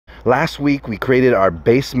Last week we created our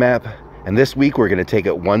base map, and this week we're going to take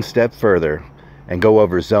it one step further and go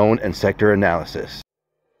over zone and sector analysis.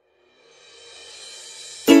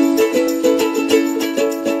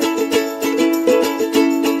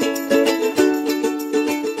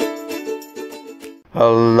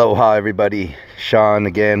 Aloha everybody, Sean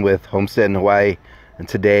again with Homestead in Hawaii, and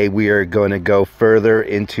today we are going to go further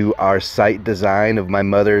into our site design of my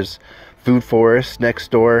mother's food forest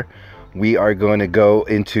next door. We are going to go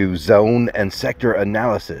into zone and sector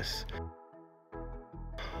analysis.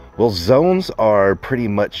 Well, zones are pretty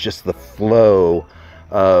much just the flow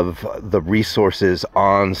of the resources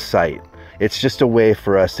on site. It's just a way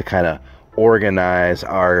for us to kind of organize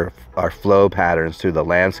our flow patterns through the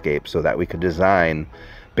landscape so that we could design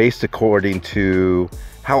based according to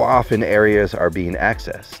how often areas are being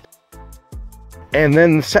accessed. And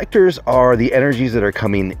then the sectors are the energies that are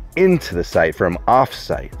coming into the site from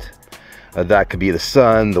off-site. That could be the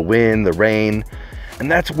sun, the wind, the rain, and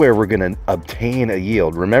that's where we're going to obtain a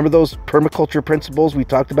yield. Remember those permaculture principles we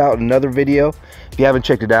talked about in another video? If you haven't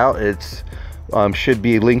checked it out, it's should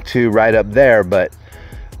be linked to right up there. But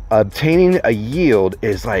obtaining a yield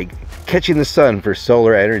is like catching the sun for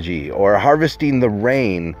solar energy, or harvesting the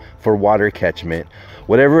rain for water catchment.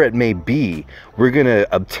 Whatever it may be, we're going to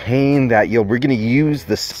obtain that yield. We're going to use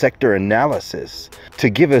the sector analysis to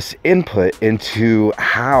give us input into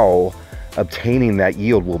how obtaining that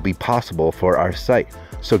yield will be possible for our site.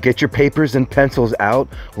 So get your papers and pencils out.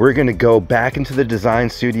 We're going to go back into the design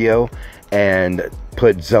studio and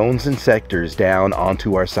put zones and sectors down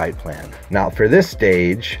onto our site plan. Now for this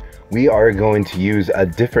stage, we are going to use a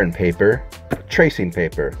different paper, tracing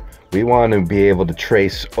paper. We want to be able to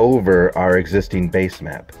trace over our existing base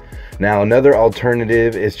map. Now another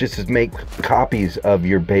alternative is just to make copies of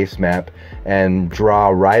your base map and draw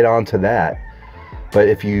right onto that. But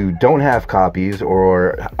if you don't have copies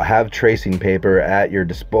or have tracing paper at your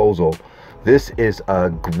disposal, this is a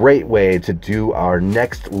great way to do our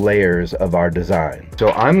next layers of our design.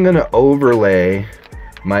 So I'm going to overlay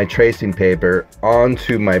my tracing paper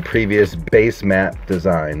onto my previous base map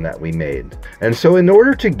design that we made. And so in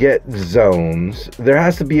order to get zones, there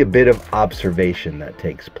has to be a bit of observation that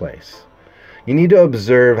takes place. You need to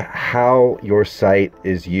observe how your site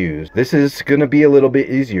is used. This is going to be a little bit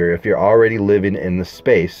easier if you're already living in the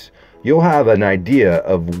space. You'll have an idea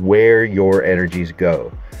of where your energies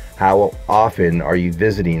go. How often are you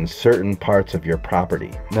visiting certain parts of your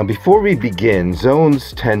property? Now before we begin,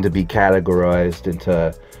 zones tend to be categorized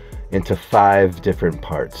into 5 different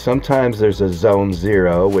parts. Sometimes there's a zone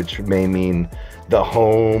 0, which may mean the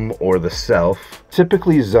home or the self.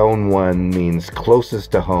 Typically zone 1 means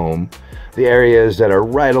closest to home, the areas that are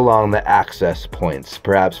right along the access points,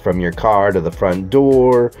 perhaps from your car to the front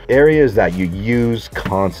door, areas that you use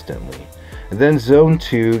constantly. And then zone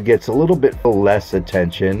 2 gets a little bit less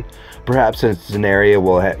attention. Perhaps it's an area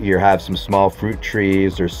where you have some small fruit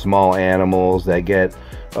trees or small animals that get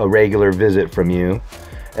a regular visit from you.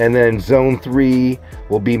 And then zone 3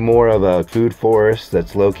 will be more of a food forest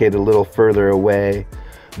that's located a little further away.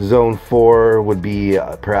 Zone 4 would be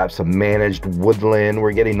perhaps a managed woodland.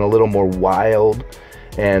 We're getting a little more wild,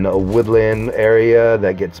 and a woodland area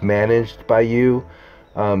that gets managed by you.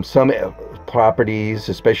 Some properties,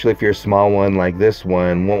 especially if you're a small one like this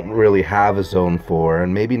one, won't really have a zone 4,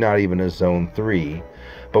 and maybe not even a zone 3.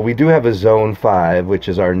 But we do have a zone 5, which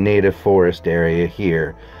is our native forest area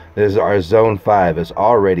here. This is our zone 5 is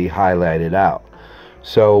already highlighted out.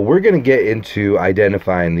 So we're going to get into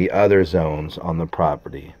identifying the other zones on the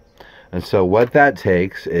property. And so what that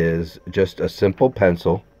takes is just a simple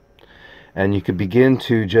pencil, and you can begin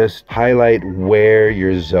to just highlight where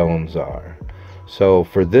your zones are. So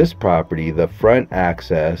for this property, the front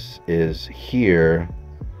access is here,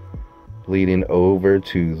 leading over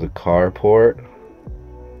to the carport,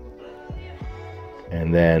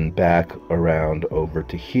 and then back around over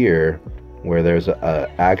to here, where there's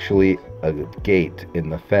actually a gate in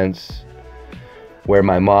the fence where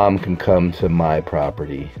my mom can come to my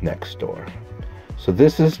property next door. So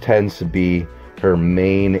this tends to be her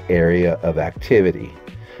main area of activity.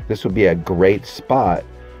 This would be a great spot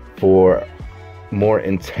for more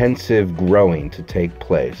intensive growing to take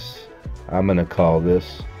place. I'm going to call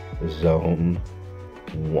this zone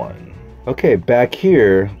 1. Okay, back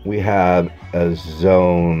here we have a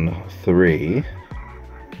zone 3.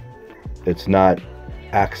 It's not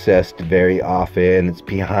accessed very often. It's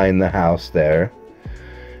behind the house there.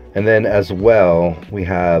 And then as well, we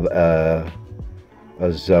have a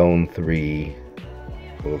zone 3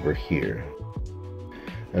 over here.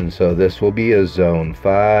 And so this will be a zone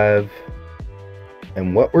 5.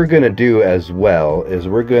 And what we're going to do as well is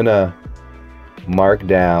we're going to mark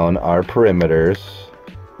down our perimeters.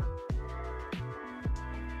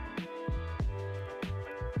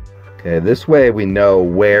 Okay, this way we know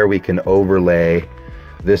where we can overlay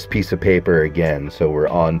this piece of paper again, so we're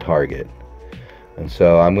on target. And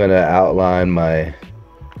so I'm going to outline my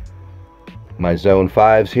zone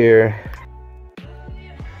 5s here.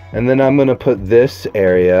 And then I'm going to put this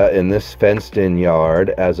area in this fenced in yard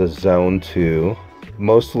as a zone 2,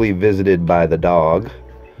 mostly visited by the dog.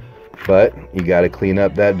 But you got to clean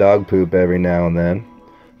up that dog poop every now and then.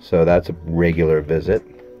 So that's a regular visit.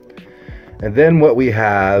 And then what we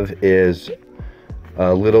have is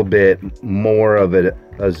a little bit more of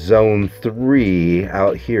a zone 3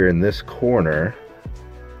 out here in this corner,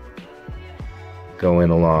 going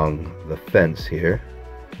along the fence here.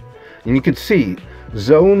 And you can see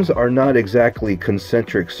zones are not exactly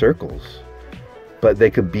concentric circles, but they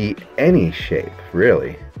could be any shape,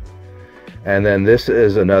 really. And then this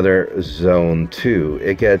is another zone 2.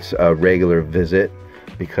 It gets a regular visit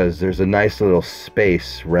because there's a nice little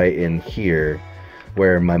space right in here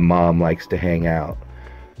where my mom likes to hang out.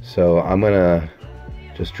 So I'm gonna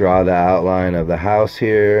just draw the outline of the house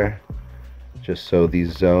here, just so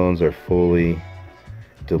these zones are fully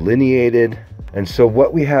delineated. And so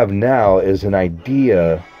what we have now is an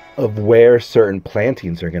idea of where certain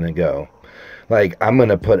plantings are gonna go. Like, I'm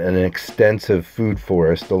gonna put an extensive food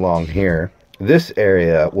forest along here. This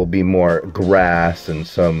area will be more grass and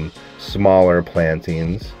some smaller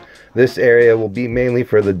plantings. This area will be mainly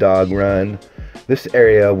for the dog run. This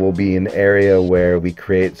area will be an area where we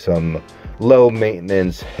create some low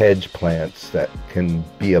maintenance hedge plants that can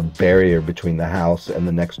be a barrier between the house and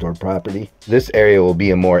the next door property. This area will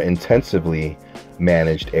be a more intensively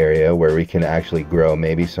managed area where we can actually grow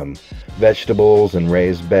maybe some vegetables and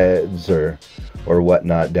raised beds or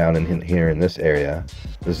whatnot down in here in this area.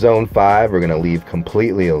 The zone 5 we're going to leave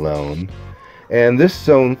completely alone. And this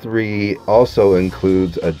zone 3 also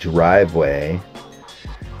includes a driveway,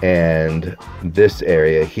 and this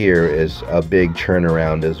area here is a big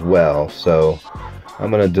turnaround as well. So I'm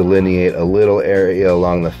going to delineate a little area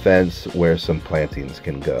along the fence where some plantings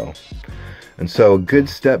can go. And so a good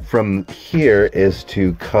step from here is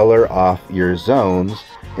to color off your zones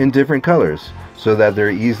in different colors so that they're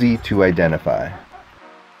easy to identify.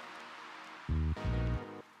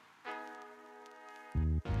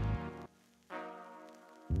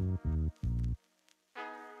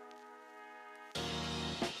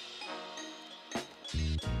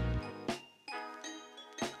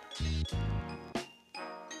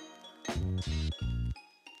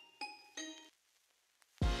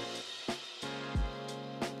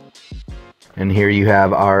 And here you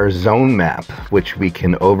have our zone map, which we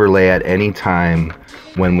can overlay at any time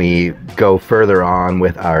when we go further on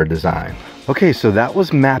with our design. Okay, so that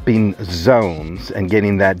was mapping zones and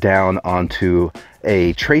getting that down onto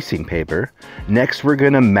a tracing paper. Next, we're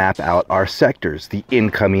going to map out our sectors, the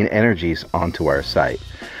incoming energies onto our site.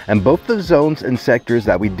 And both the zones and sectors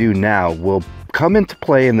that we do now will come into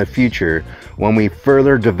play in the future when we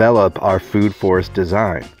further develop our food forest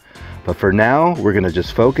design. But for now, we're going to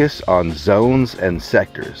just focus on zones and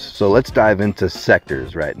sectors. So let's dive into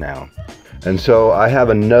sectors right now. And so I have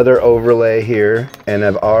another overlay here, and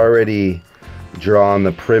I've already drawn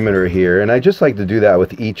the perimeter here. And I just like to do that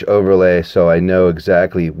with each overlay so I know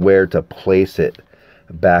exactly where to place it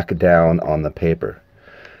back down on the paper.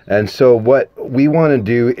 And so what we want to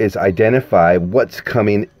do is identify what's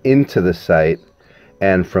coming into the site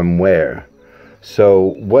and from where.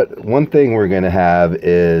 So one thing we're going to have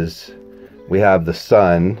is we have the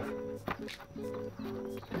sun,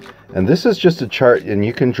 and this is just a chart, and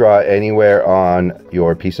you can draw anywhere on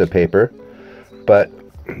your piece of paper, but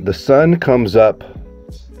the sun comes up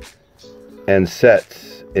and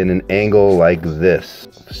sets in an angle like this.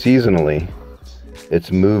 Seasonally,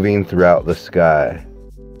 it's moving throughout the sky.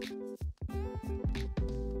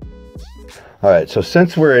 Alright, so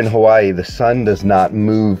since we're in Hawaii, the sun does not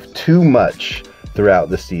move too much throughout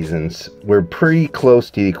the seasons. We're pretty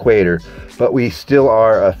close to the equator, but we still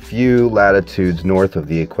are a few latitudes north of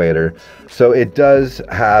the equator. So it does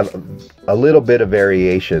have a little bit of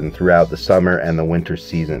variation throughout the summer and the winter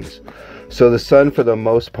seasons. So the sun, for the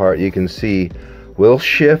most part, you can see, will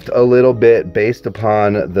shift a little bit based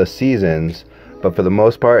upon the seasons, but for the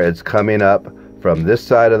most part, it's coming up from this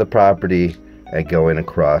side of the property and going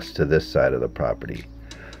across to this side of the property.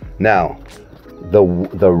 Now, the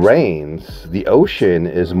rains, the ocean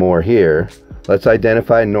is more here. Let's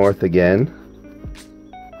identify north again.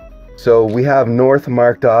 So we have north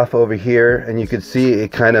marked off over here, and you can see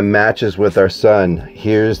it kind of matches with our sun.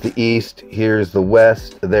 Here's the east, here's the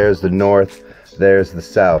west, there's the north, there's the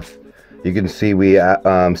south. You can see we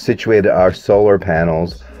situated our solar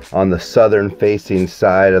panels on the southern facing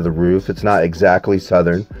side of the roof. It's not exactly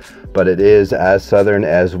southern, but it is as southern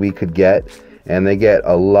as we could get, and they get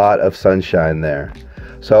a lot of sunshine there.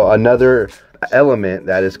 So another element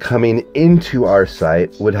that is coming into our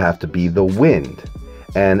site would have to be the wind,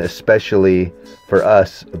 and especially for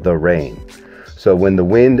us, the rain. So when the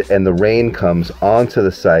wind and the rain comes onto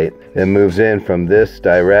the site, it moves in from this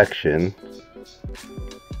direction.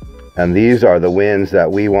 And these are the winds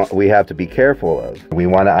that we have to be careful of. We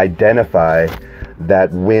want to identify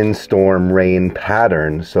that windstorm rain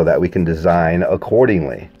pattern so that we can design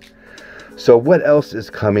accordingly. So what else is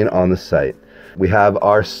coming on the site? We have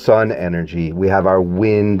our sun energy, we have our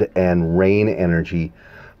wind and rain energy,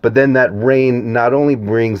 but then that rain not only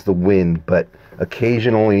brings the wind, but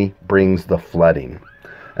occasionally brings the flooding.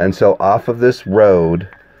 And so off of this road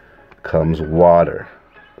comes water.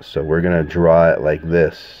 So we're going to draw it like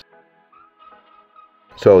this.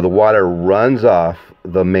 So the water runs off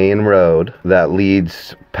the main road that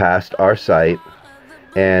leads past our site,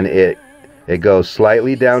 and it goes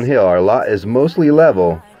slightly downhill. Our lot is mostly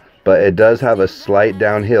level, but it does have a slight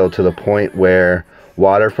downhill to the point where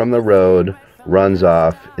water from the road runs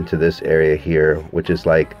off into this area here, which is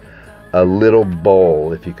like a little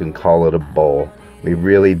bowl, if you can call it a bowl. We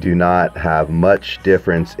really do not have much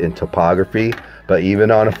difference in topography, but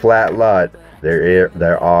even on a flat lot,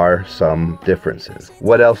 there are some differences.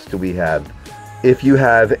 What else do we have? If you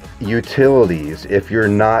have utilities, if you're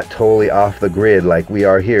not totally off the grid like we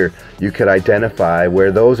are here, you could identify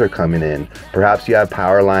where those are coming in. Perhaps you have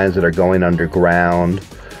power lines that are going underground,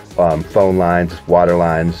 phone lines, water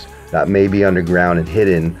lines that may be underground and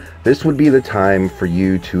hidden. This would be the time for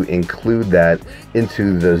you to include that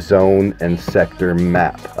into the zone and sector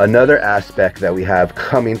map. Another aspect that we have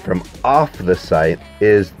coming from off the site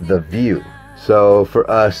is the view. So for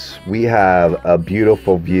us, we have a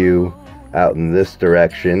beautiful view out in this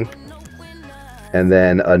direction, and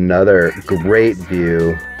then another great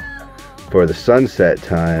view for the sunset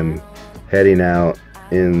time heading out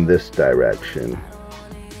in this direction.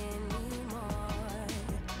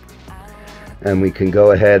 And we can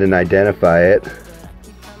go ahead and identify it.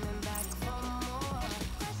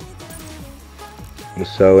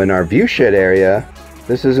 So in our view shed area,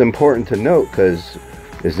 this is important to note, because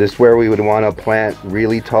is this where we would want to plant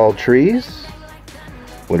really tall trees?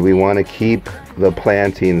 Would we want to keep the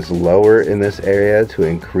plantings lower in this area to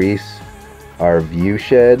increase our view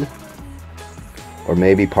shed? Or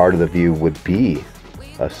maybe part of the view would be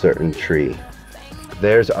a certain tree.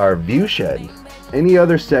 There's our view shed. Any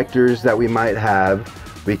other sectors that we might have,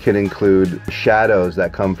 we can include shadows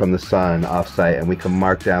that come from the sun off-site, and we can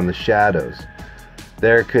mark down the shadows.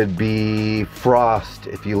 There could be frost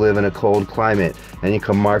if you live in a cold climate, and you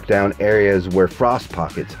can mark down areas where frost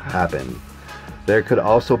pockets happen. There could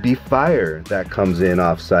also be fire that comes in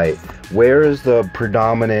off-site. Where is the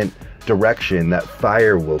predominant direction that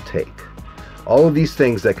fire will take? All of these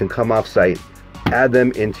things that can come off-site, add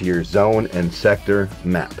them into your zone and sector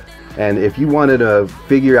map. And if you wanted to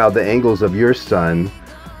figure out the angles of your sun,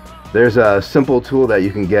 there's a simple tool that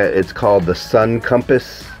you can get. It's called the Sun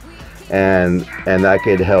Compass, and that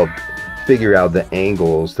could help figure out the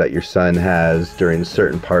angles that your sun has during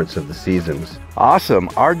certain parts of the seasons. Awesome,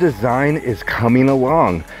 our design is coming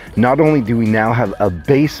along. Not only do we now have a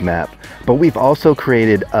base map, but we've also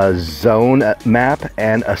created a zone map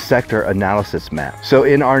and a sector analysis map. So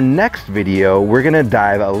in our next video, we're gonna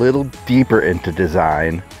dive a little deeper into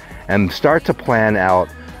design and start to plan out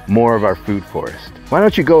more of our food forest. Why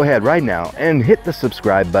don't you go ahead right now and hit the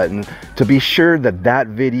subscribe button to be sure that that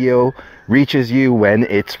video reaches you when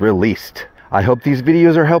it's released. I hope these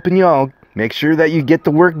videos are helping y'all. Make sure that you get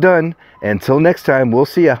the work done. Until next time, we'll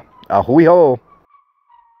see ya. Ahui ho!